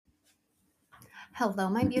Hello,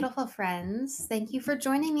 my beautiful friends. Thank you for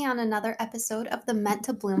joining me on another episode of the Meant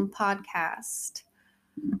to Bloom podcast.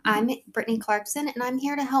 I'm Brittany Clarkson, and I'm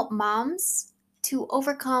here to help moms to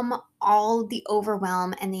overcome all the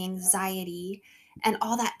overwhelm and the anxiety and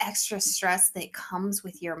all that extra stress that comes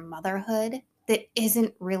with your motherhood that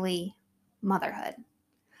isn't really motherhood.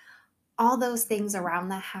 All those things around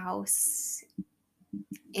the house,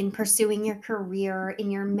 in pursuing your career,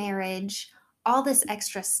 in your marriage, all this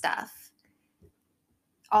extra stuff,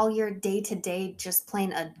 all your day to day just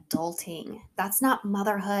plain adulting. That's not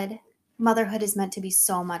motherhood. Motherhood is meant to be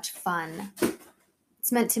so much fun,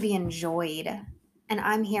 it's meant to be enjoyed. And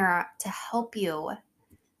I'm here to help you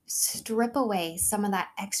strip away some of that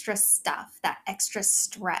extra stuff, that extra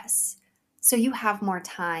stress, so you have more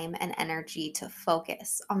time and energy to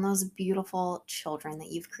focus on those beautiful children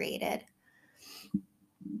that you've created.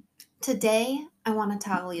 Today, I want to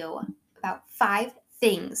tell you about 5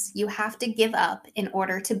 things you have to give up in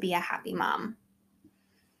order to be a happy mom.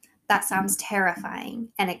 That sounds terrifying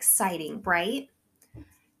and exciting, right?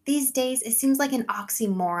 These days, it seems like an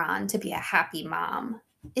oxymoron to be a happy mom.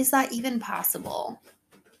 Is that even possible?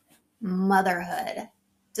 Motherhood.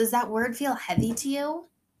 Does that word feel heavy to you?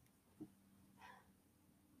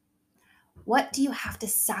 What do you have to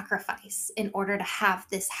sacrifice in order to have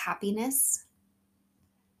this happiness?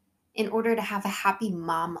 In order to have a happy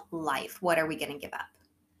mom life, what are we going to give up?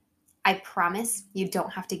 I promise you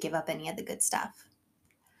don't have to give up any of the good stuff.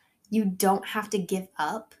 You don't have to give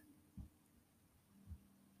up.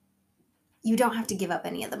 You don't have to give up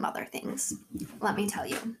any of the mother things. Let me tell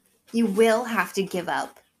you. You will have to give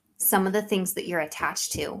up some of the things that you're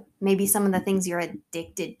attached to, maybe some of the things you're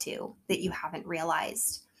addicted to that you haven't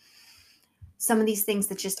realized. Some of these things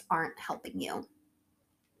that just aren't helping you.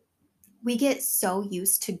 We get so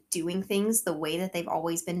used to doing things the way that they've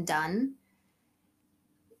always been done,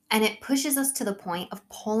 and it pushes us to the point of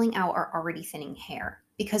pulling out our already thinning hair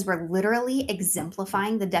because we're literally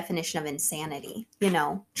exemplifying the definition of insanity,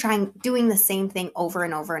 doing the same thing over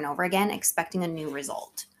and over and over again, expecting a new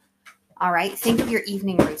result. All right, think of your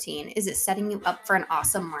evening routine. Is it setting you up for an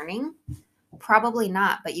awesome morning? Probably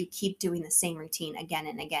not, but you keep doing the same routine again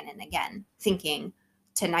and again and again, thinking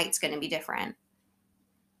tonight's going to be different.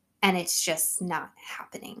 And it's just not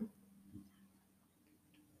happening.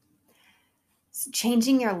 So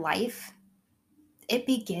changing your life, it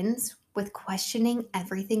begins with questioning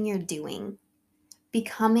everything you're doing,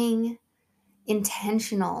 becoming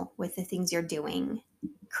intentional with the things you're doing,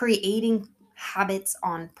 creating habits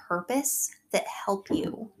on purpose that help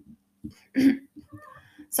you.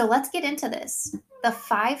 So let's get into this. The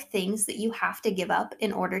 5 things that you have to give up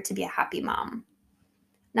in order to be a happy mom.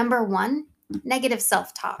 Number 1, negative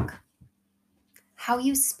self-talk. How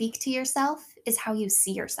you speak to yourself is how you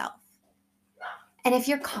see yourself. And if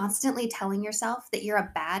you're constantly telling yourself that you're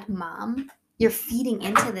a bad mom, you're feeding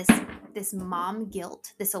into this mom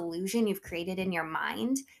guilt, this illusion you've created in your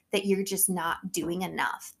mind that you're just not doing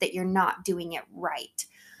enough, that you're not doing it right.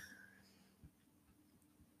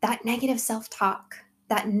 That negative self-talk,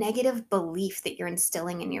 that negative belief that you're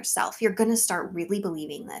instilling in yourself, you're going to start really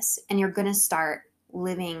believing this, and you're going to start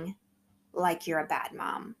living like you're a bad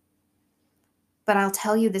mom. But I'll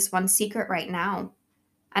tell you this one secret right now,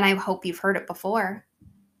 and I hope you've heard it before.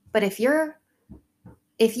 But if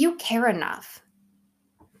you care enough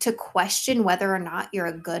to question whether or not you're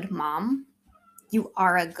a good mom, you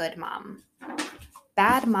are a good mom.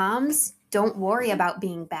 Bad moms don't worry about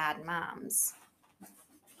being bad moms.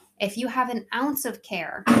 If you have an ounce of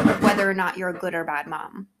care of whether or not you're a good or bad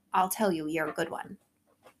mom, I'll tell you you're a good one.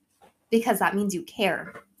 Because that means you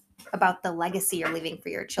care about the legacy you're leaving for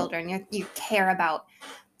your children. You care about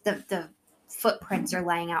the footprints you're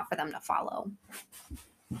laying out for them to follow.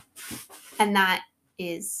 And that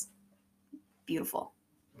is beautiful.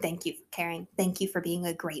 Thank you for caring. Thank you for being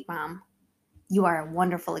a great mom. You are a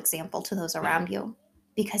wonderful example to those around you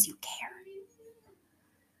because you care.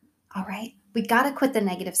 All right. We got to quit the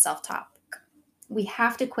negative self-talk. We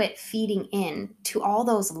have to quit feeding in to all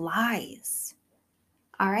those lies.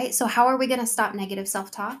 All right. So how are we going to stop negative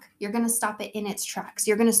self-talk? You're going to stop it in its tracks.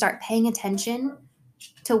 You're going to start paying attention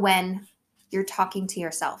to when you're talking to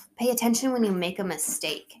yourself. Pay attention when you make a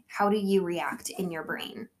mistake. How do you react in your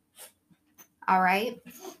brain? All right.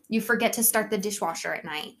 You forget to start the dishwasher at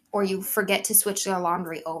night, or you forget to switch the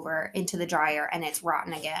laundry over into the dryer and it's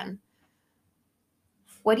rotten again.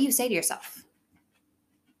 What do you say to yourself?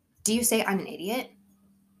 Do you say, I'm an idiot?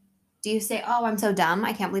 Do you say, oh, I'm so dumb,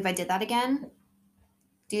 I can't believe I did that again?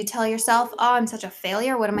 Do you tell yourself, oh, I'm such a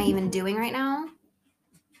failure, what am I even doing right now?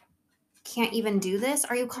 Can't even do this?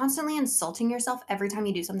 Are you constantly insulting yourself every time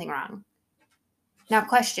you do something wrong? Now,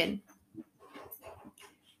 question,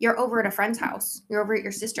 You're over at a friend's house. You're over at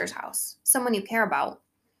your sister's house, someone you care about.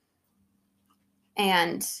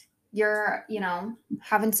 And you're,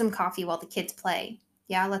 having some coffee while the kids play.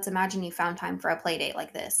 Yeah, let's imagine you found time for a play date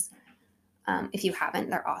like this. If you haven't,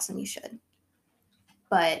 they're awesome. You should.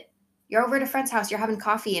 But you're over at a friend's house, you're having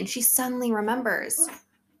coffee, and she suddenly remembers,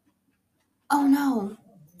 oh no,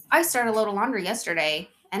 I started a load of laundry yesterday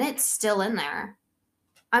and it's still in there.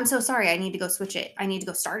 I'm so sorry. I need to go switch it. I need to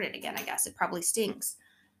go start it again, I guess. It probably stinks.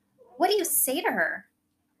 What do you say to her?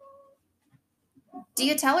 Do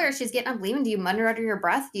you tell her she's getting up leaving? Do you mutter under your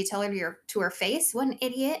breath? Do you tell her to her face? What an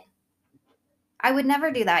idiot. I would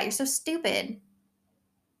never do that. You're so stupid.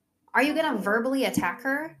 Are you going to verbally attack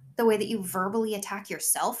her the way that you verbally attack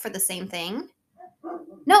yourself for the same thing?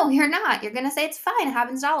 No, you're not. You're going to say it's fine. It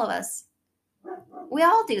happens to all of us. We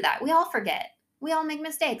all do that. We all forget. We all make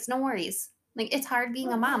mistakes. No worries. Like, it's hard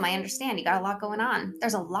being a mom. I understand. You got a lot going on.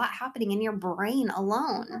 There's a lot happening in your brain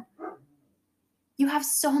alone. You have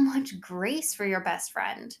so much grace for your best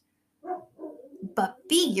friend. But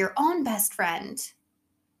be your own best friend.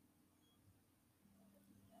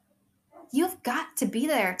 You've got to be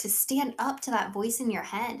there to stand up to that voice in your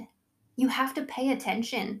head. You have to pay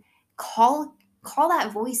attention. Call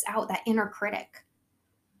that voice out, that inner critic.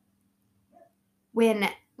 When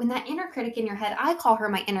that inner critic in your head, I call her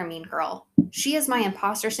my inner mean girl. She is my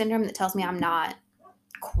imposter syndrome that tells me I'm not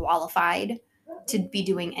qualified to be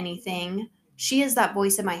doing anything. She is that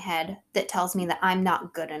voice in my head that tells me that I'm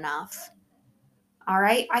not good enough. All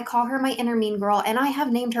right? I call her my inner mean girl, and I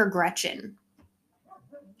have named her Gretchen.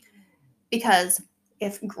 Because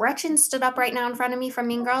if Gretchen stood up right now in front of me from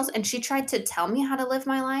Mean Girls and she tried to tell me how to live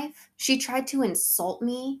my life, she tried to insult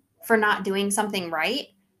me for not doing something right,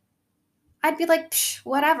 I'd be like, psh,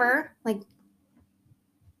 whatever. Like,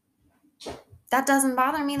 that doesn't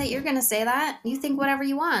bother me that you're going to say that. You think whatever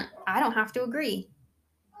you want. I don't have to agree.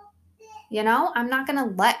 I'm not going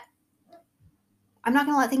to let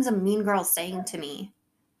things a mean girl saying to me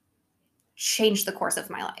change the course of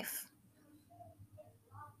my life.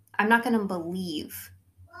 I'm not going to believe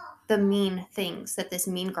the mean things that this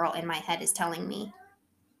mean girl in my head is telling me.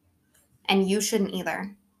 And you shouldn't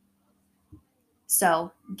either.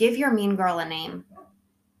 So give your mean girl a name.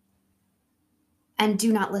 And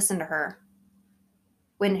do not listen to her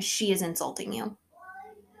when she is insulting you.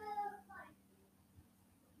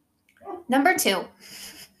 Number two,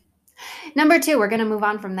 we're going to move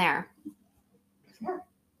on from there.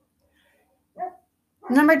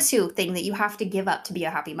 Number 2 thing that you have to give up to be a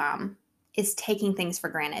happy mom is taking things for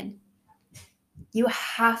granted. You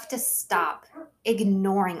have to stop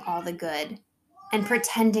ignoring all the good and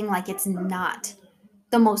pretending like it's not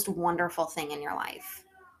the most wonderful thing in your life.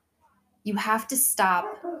 You have to stop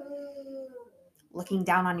looking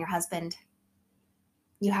down on your husband.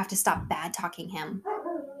 You have to stop bad talking him,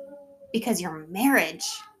 because your marriage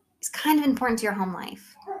is kind of important to your home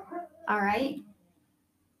life. All right?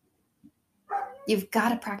 You've got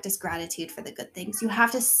to practice gratitude for the good things. You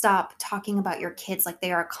have to stop talking about your kids like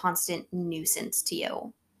they are a constant nuisance to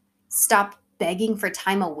you. Stop begging for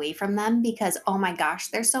time away from them because, oh my gosh,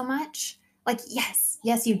 there's so much. Like,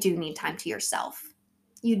 yes, you do need time to yourself.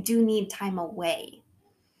 You do need time away.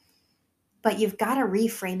 But you've got to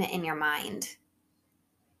reframe it in your mind.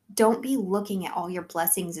 Don't be looking at all your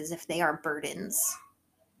blessings as if they are burdens.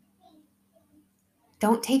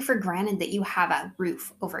 Don't take for granted that you have a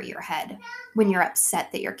roof over your head when you're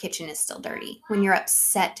upset that your kitchen is still dirty, when you're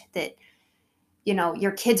upset that,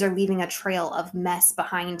 your kids are leaving a trail of mess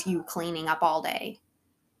behind you cleaning up all day.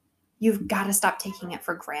 You've got to stop taking it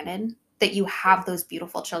for granted that you have those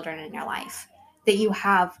beautiful children in your life, that you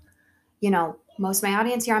have, most of my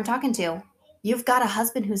audience here I'm talking to, you've got a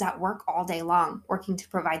husband who's at work all day long working to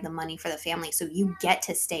provide the money for the family. So you get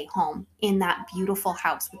to stay home in that beautiful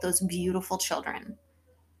house with those beautiful children.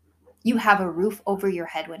 You have a roof over your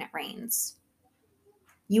head when it rains.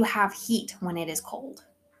 You have heat when it is cold.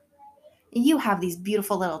 You have these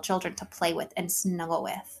beautiful little children to play with and snuggle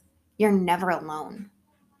with. You're never alone.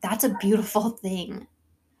 That's a beautiful thing.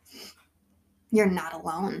 You're not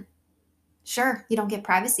alone. Sure, you don't get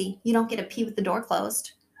privacy. You don't get to pee with the door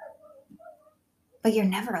closed. But you're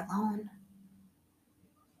never alone.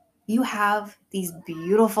 You have these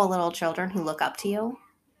beautiful little children who look up to you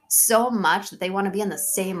so much that they want to be in the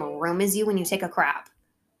same room as you when you take a crap.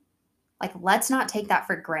 Like, let's not take that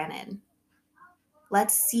for granted.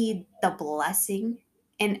 Let's see the blessing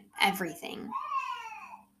in everything.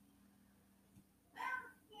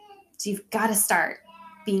 So you've got to start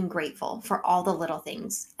being grateful for all the little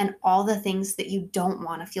things and all the things that you don't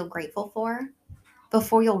want to feel grateful for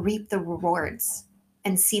before you'll reap the rewards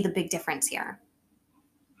and see the big difference here.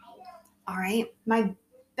 All right. My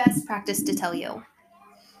best practice to tell you.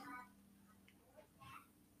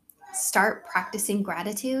 Start practicing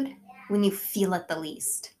gratitude when you feel it the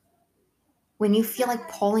least. When you feel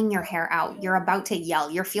like pulling your hair out, you're about to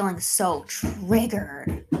yell, you're feeling so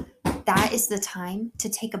triggered. That is the time to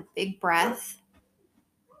take a big breath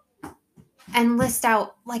and list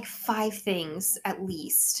out like 5 things at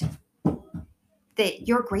least that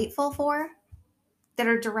you're grateful for that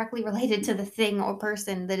are directly related to the thing or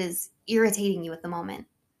person that is irritating you at the moment.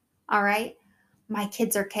 All right? My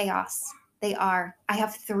kids are chaos. They are. I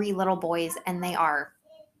have 3 little boys and they are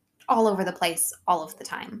all over the place all of the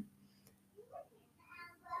time.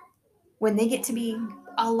 When they get to be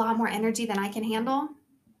a lot more energy than I can handle,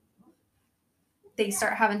 they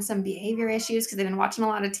start having some behavior issues because they've been watching a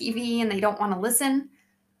lot of TV and they don't want to listen.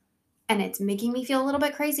 And it's making me feel a little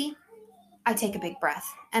bit crazy. I take a big breath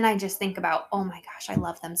and I just think about, oh my gosh, I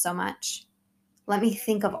love them so much. Let me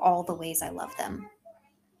think of all the ways I love them.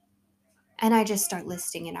 And I just start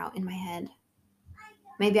listing it out in my head.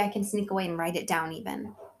 Maybe I can sneak away and write it down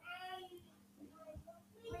even.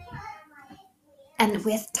 And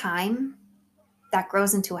with time, that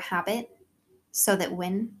grows into a habit so that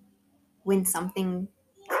when something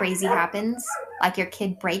crazy happens, like your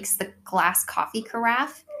kid breaks the glass coffee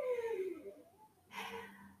carafe,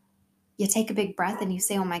 you take a big breath and you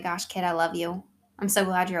say, oh my gosh, kid, I love you. I'm so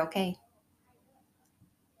glad you're okay.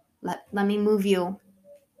 Let me move you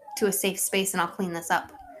to a safe space and I'll clean this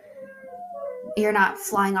up. You're not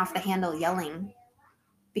flying off the handle yelling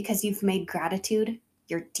because you've made gratitude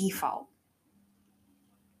your default.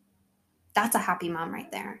 That's a happy mom right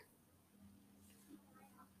there.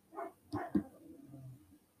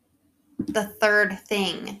 The third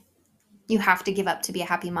thing you have to give up to be a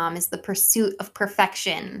happy mom is the pursuit of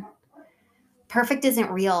perfection. Perfect isn't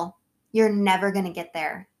real. You're never going to get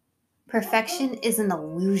there. Perfection is an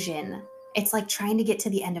illusion. It's like trying to get to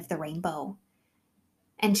the end of the rainbow.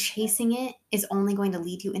 And chasing it is only going to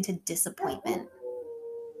lead you into disappointment.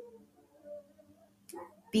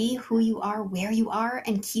 Be who you are, where you are,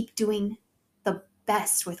 and keep doing the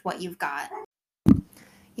best with what you've got.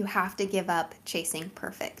 You have to give up chasing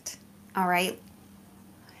perfect. All right?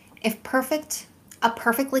 If a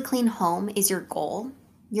perfectly clean home is your goal,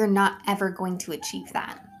 you're not ever going to achieve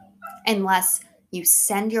that unless you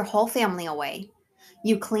send your whole family away,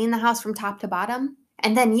 you clean the house from top to bottom,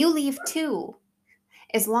 and then you leave too.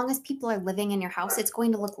 As long as people are living in your house, it's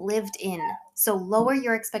going to look lived in. So lower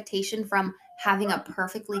your expectation from having a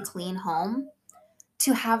perfectly clean home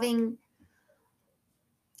to having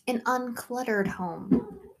an uncluttered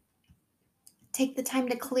home. Take the time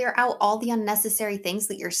to clear out all the unnecessary things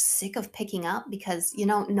that you're sick of picking up because,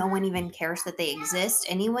 no one even cares that they exist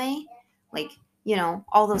anyway. Like,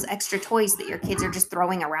 all those extra toys that your kids are just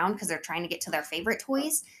throwing around because they're trying to get to their favorite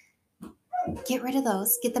toys. Get rid of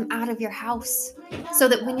those. Get them out of your house so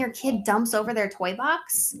that when your kid dumps over their toy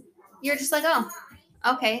box, you're just like, oh,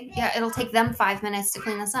 okay, yeah, it'll take them 5 minutes to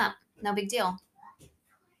clean this up. No big deal.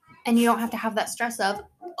 And you don't have to have that stress of,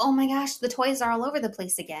 oh my gosh, the toys are all over the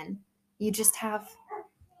place again. You just have,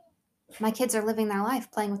 my kids are living their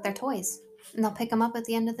life playing with their toys and they'll pick them up at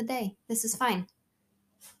the end of the day. This is fine.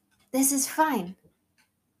 This is fine.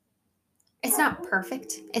 It's not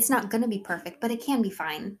perfect. It's not going to be perfect, but it can be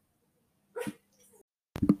fine.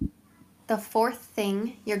 The fourth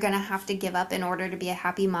thing you're going to have to give up in order to be a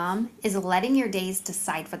happy mom is letting your days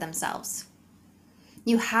decide for themselves.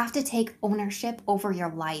 You have to take ownership over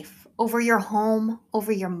your life, over your home,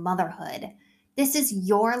 over your motherhood. This is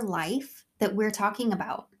your life that we're talking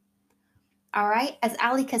about. All right? As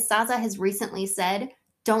Ali Casazza has recently said,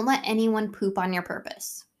 don't let anyone poop on your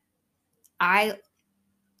purpose. I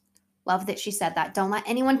love that she said that. Don't let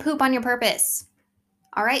anyone poop on your purpose.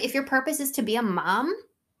 All right? If your purpose is to be a mom,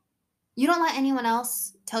 you don't let anyone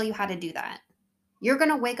else tell you how to do that. You're going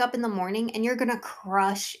to wake up in the morning and you're going to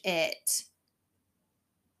crush it.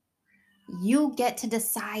 You get to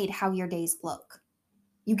decide how your days look.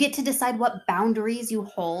 You get to decide what boundaries you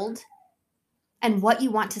hold and what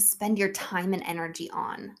you want to spend your time and energy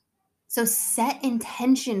on. So set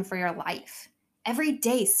intention for your life. Every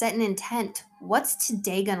day, set an intent. What's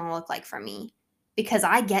today going to look like for me? Because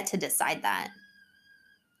I get to decide that.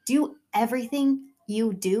 Do everything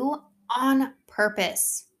you do on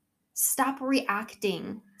purpose. Stop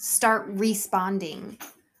reacting. Start responding.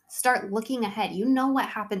 Start looking ahead. You know what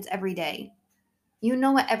happens every day. You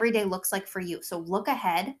know what every day looks like for you. So look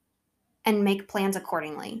ahead and make plans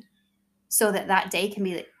accordingly so that that day can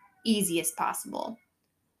be the easiest possible.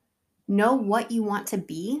 Know what you want to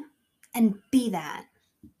be and be that.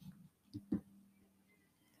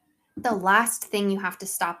 The last thing you have to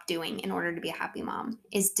stop doing in order to be a happy mom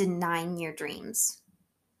is denying your dreams.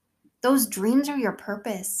 Those dreams are your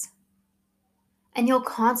purpose. And you'll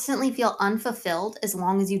constantly feel unfulfilled as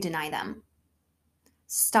long as you deny them.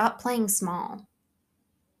 Stop playing small.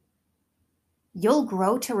 You'll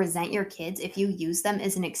grow to resent your kids if you use them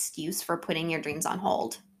as an excuse for putting your dreams on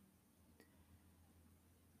hold.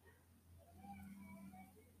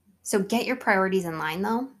 So get your priorities in line,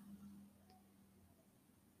 though.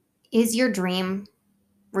 Is your dream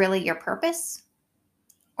really your purpose?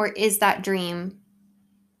 Or is that dream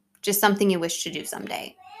just something you wish to do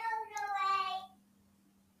someday?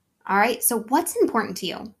 All right, so what's important to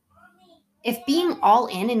you? If being all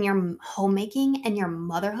in your homemaking and your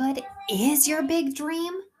motherhood is your big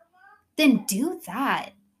dream, then do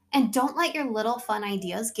that. And don't let your little fun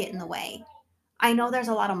ideas get in the way. I know there's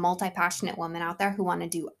a lot of multi-passionate women out there who want to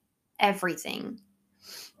do everything.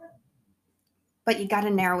 But you got to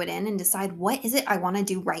narrow it in and decide, what is it I want to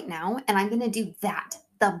do right now? And I'm going to do that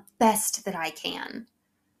the best that I can.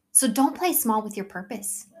 So don't play small with your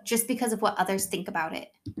purpose just because of what others think about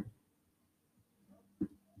it.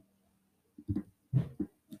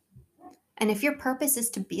 And if your purpose is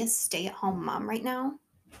to be a stay-at-home mom right now,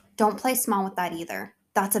 don't play small with that either.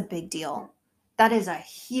 That's a big deal. That is a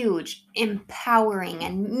huge, empowering,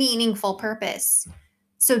 and meaningful purpose.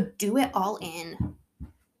 So do it all in.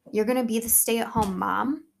 You're going to be the stay-at-home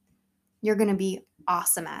mom. You're going to be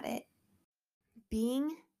awesome at it.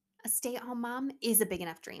 Being a stay-at-home mom is a big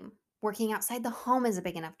enough dream. Working outside the home is a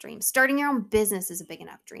big enough dream. Starting your own business is a big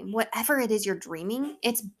enough dream. Whatever it is you're dreaming,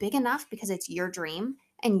 it's big enough because it's your dream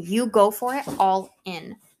and you go for it all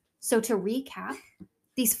in. So to recap,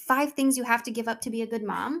 these 5 things you have to give up to be a good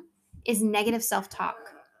mom is negative self-talk,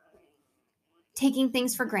 taking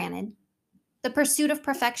things for granted, the pursuit of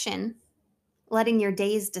perfection, letting your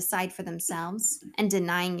days decide for themselves, and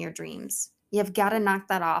denying your dreams. You've got to knock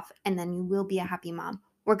that off, and then you will be a happy mom.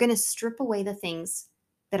 We're going to strip away the things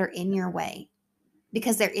that are in your way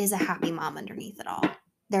because there is a happy mom underneath it all.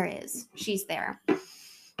 There is. She's there.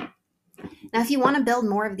 Now, if you want to build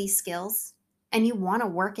more of these skills and you want to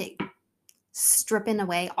work at stripping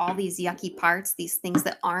away all these yucky parts, these things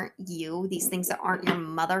that aren't you, these things that aren't your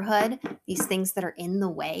motherhood, these things that are in the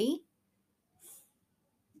way,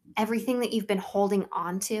 everything that you've been holding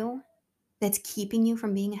on to that's keeping you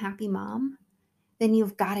from being a happy mom, then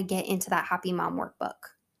you've got to get into that happy mom workbook.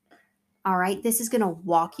 All right, this is going to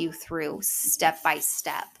walk you through step by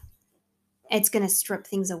step. It's going to strip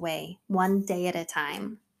things away one day at a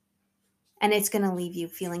time. And it's going to leave you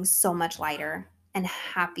feeling so much lighter and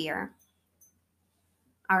happier.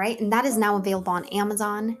 All right, and that is now available on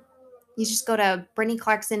Amazon. You just go to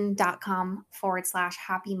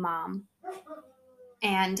brittanyclarkson.com/happy mom.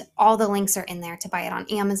 And all the links are in there to buy it on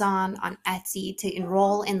Amazon, on Etsy, to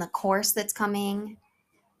enroll in the course that's coming.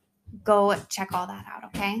 Go check all that out,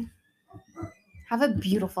 okay? Have a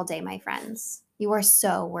beautiful day, my friends. You are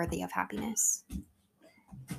so worthy of happiness.